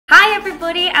Hi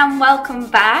everybody and welcome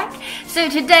back. So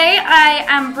today I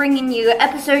am bringing you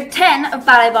episode 10 of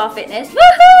Ballet Barre Fitness.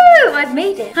 Woohoo! I've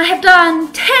made it. I have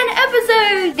done 10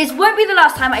 episodes. This won't be the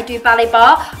last time I do Ballet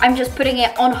Barre. I'm just putting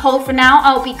it on hold for now.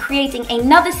 I'll be creating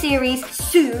another series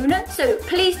soon, so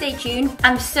please stay tuned.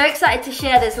 I'm so excited to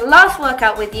share this last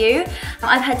workout with you.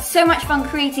 I've had so much fun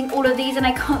creating all of these and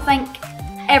I can't thank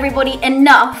everybody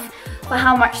enough for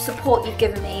how much support you've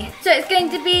given me. So it's going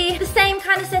to be the same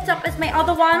kind of setup as my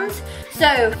other ones.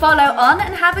 So follow on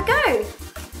and have a go.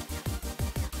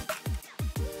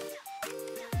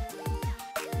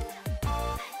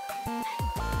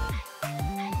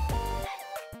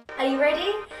 Are you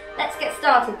ready? Let's get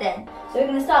started then. So we're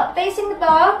going to start facing the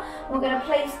bar. We're going to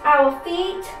place our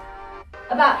feet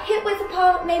about hip width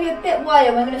apart, maybe a bit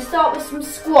wider. We're going to start with some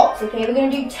squats, okay? We're going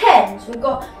to do 10. So we've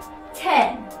got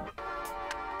 10.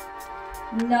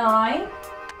 9,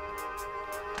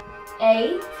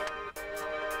 8,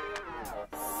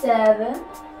 7,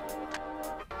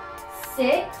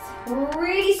 6,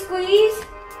 really squeeze,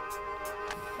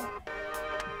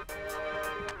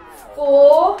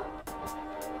 4,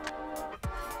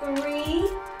 3,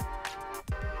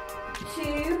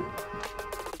 2,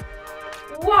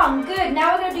 1. Good.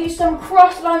 Now we're going to do some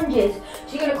cross lunges.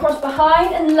 So you're going to cross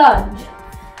behind and lunge.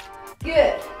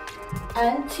 Good.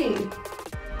 And 2.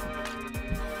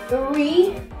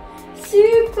 3,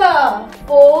 super,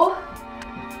 4,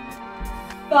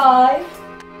 5,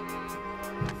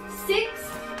 6,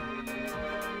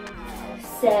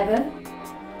 7,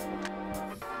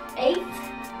 8,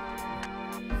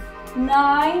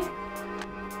 9, 10.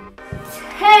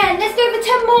 Let's go for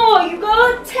 10 more. You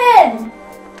got 10,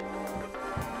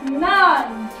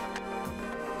 9,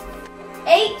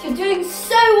 8. You're doing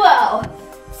so well.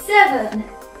 7,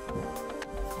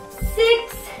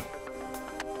 6,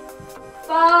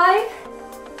 5,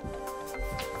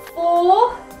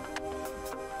 4,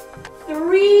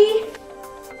 3,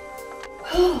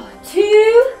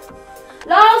 2,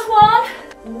 last one,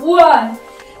 1.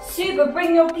 Super,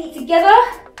 bring your feet together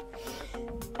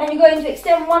and you're going to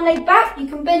extend one leg back. You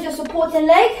can bend your supporting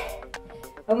leg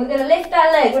and we're going to lift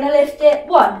that leg. We're going to lift it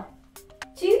 1,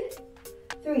 2,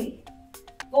 3,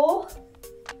 4,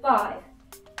 5,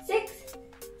 6,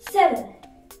 7,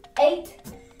 8,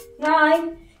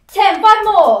 9, 10, 5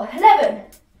 more, 11,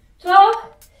 12,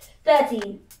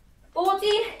 13,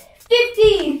 14,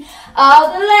 15,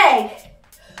 other leg,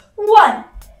 1,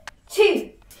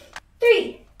 2,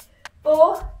 3,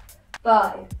 4,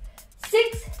 5,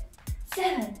 6,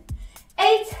 7,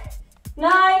 8,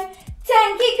 9,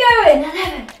 10, keep going,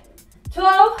 11,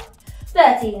 12,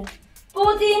 13,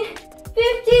 14,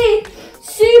 15,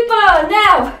 super,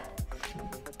 now,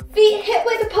 feet hip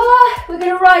width apart, we're going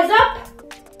to rise up,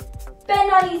 bend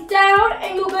our knees down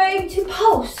and you're going to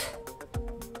pulse.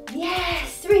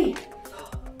 Yes, 3,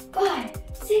 4, 5,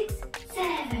 6,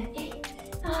 7, 8,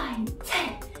 9,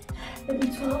 10,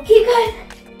 11, 12, keep going.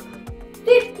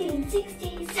 15,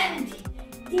 16, 17,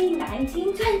 18,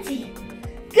 19, 20.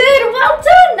 Good, well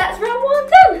done, that's round 1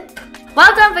 done.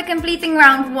 Well done for completing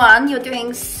round 1, you're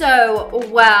doing so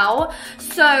well.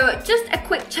 So just a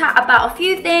quick chat about a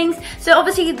few things. So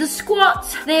obviously the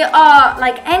squats, they are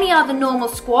like any other normal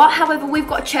squat. However, we've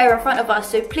got a chair in front of us.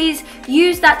 So please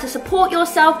use that to support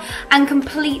yourself and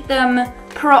complete them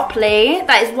properly.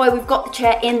 That is why we've got the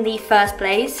chair in the first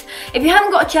place. If you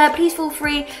haven't got a chair, please feel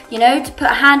free, you know, to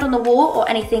put a hand on the wall or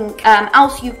anything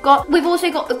else you've got. We've also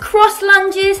got the cross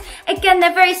lunges. Again,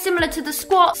 they're very similar to the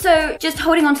squat. So just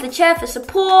holding onto the chair for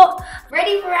support.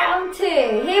 Ready for round 2.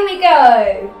 Here we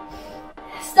go.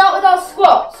 Start with our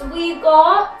squats. So we've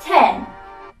got 10,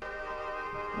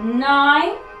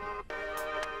 9,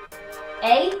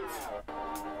 8,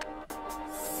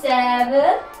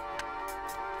 7,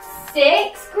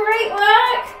 6, great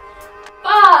work,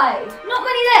 5, not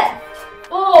many left,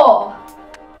 4,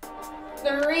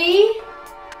 3,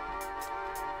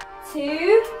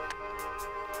 2,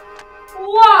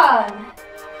 1,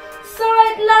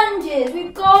 side lunges,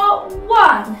 we've got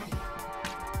 1,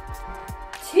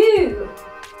 2,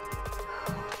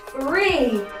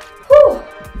 3,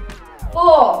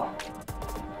 4,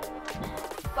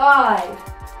 5,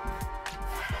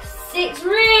 6,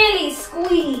 really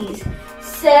squeeze,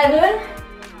 7,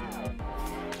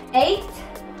 8,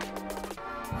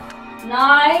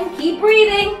 9, keep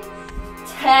breathing,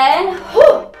 10,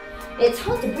 it's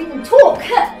hard to breathe and talk,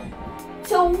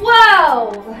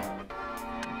 12,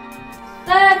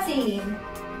 13,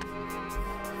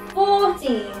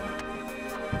 14,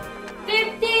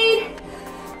 15,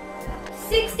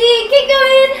 16, keep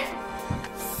going,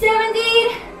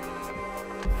 17,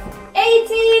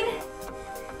 18,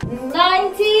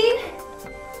 19,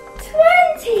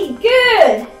 20.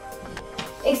 Good.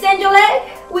 Extend your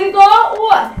leg. We've got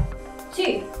 1,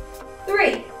 2,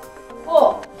 3,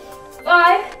 4,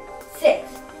 5, 6,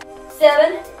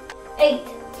 7, 8,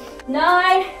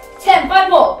 9, 10. 5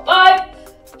 more. 5,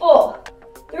 4,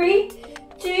 3,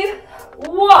 2,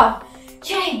 1.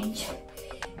 Change.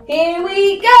 Here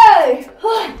we go.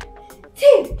 1,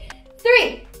 2,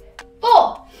 3,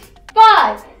 4,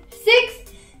 5, 6,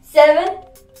 7,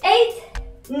 8,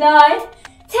 9,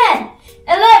 10,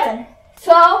 11,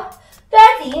 12,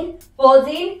 13,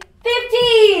 14,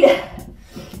 15.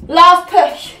 Last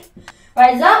push.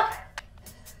 Rise up,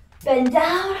 bend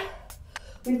down.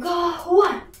 We've got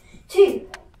 1, 2,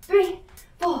 3,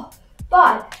 4,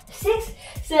 5, 6,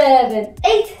 7,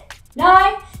 8,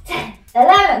 9, 10,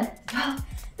 11, 12,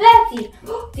 13,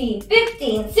 14,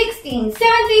 15, 16,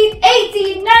 17,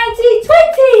 18, 19,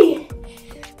 20.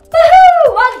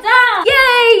 Woohoo! Well done!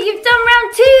 Yay! You've done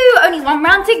round 2. Only 1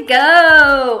 round to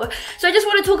go. So I just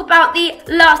want to talk about the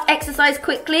last exercise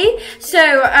quickly. So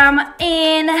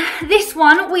in this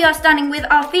one, we are standing with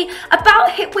our feet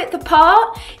about hip width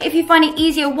apart. If you find it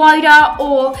easier wider,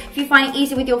 or if you find it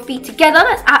easier with your feet together,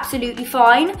 that's absolutely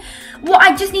fine. What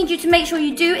I just need you to make sure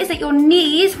you do is that your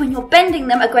knees, when you're bending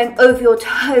them, are going over your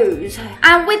toes.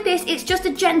 And with this, it's just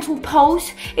a gentle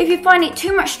pulse. If you find it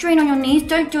too much strain on your knees,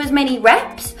 don't do as many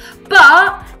reps.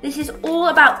 But this is all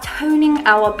about toning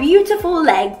our beautiful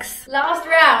legs. Last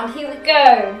round, here we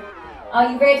go.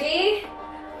 Are you ready?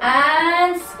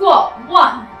 And squat.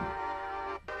 1,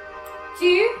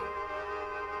 2,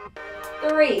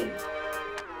 3,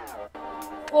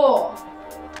 4,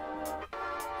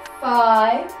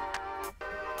 5,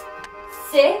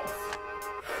 6,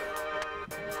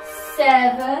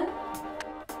 7,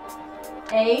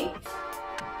 8,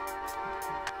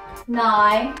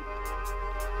 9,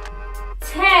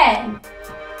 10.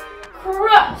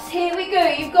 Cross. Here we go.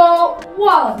 You've got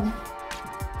 1,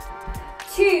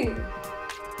 2,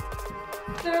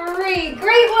 3.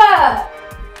 Great work.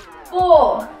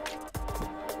 4,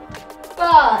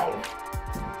 5,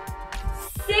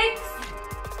 6,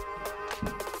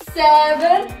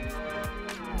 7,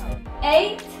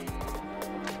 8,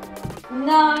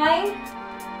 9,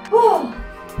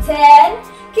 10.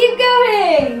 Keep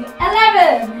going.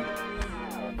 11,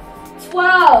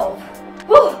 12,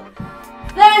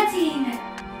 13,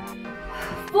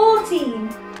 14,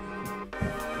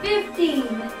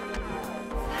 15,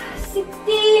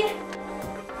 16,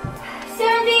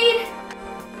 17,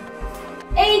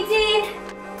 18,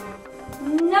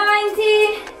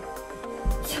 19,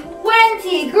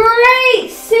 20. Great,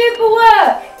 super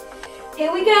work.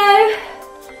 Here we go.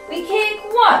 We kick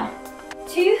 1,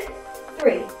 2,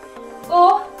 3,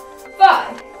 4,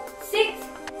 5, 6,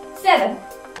 7,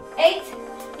 8,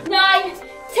 9,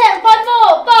 10. 5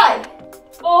 more. 5,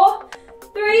 4,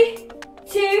 3,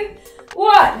 2,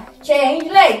 1. Change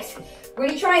legs.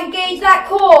 Really try and engage that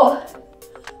core.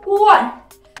 1,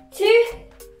 2,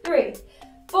 3,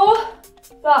 4,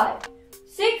 5,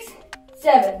 6,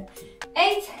 7,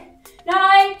 8,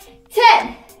 9,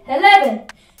 10, 11,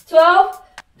 12,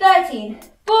 13,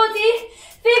 14,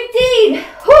 15.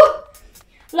 Whew.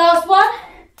 Last one.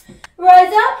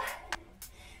 Rise up.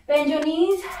 Bend your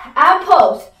knees and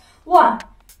pulse. 1,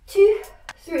 2,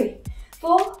 3,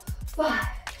 4, 5,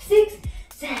 6,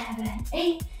 7,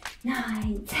 8,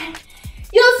 9, 10.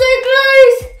 You're so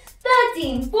close.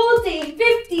 13, 14,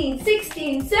 15,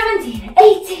 16, 17,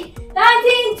 18,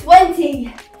 19,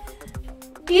 20.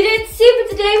 You did super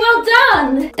today, well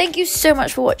done! Thank you so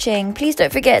much for watching. Please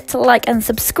don't forget to like and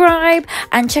subscribe,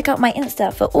 and check out my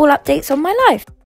Insta for all updates on my life.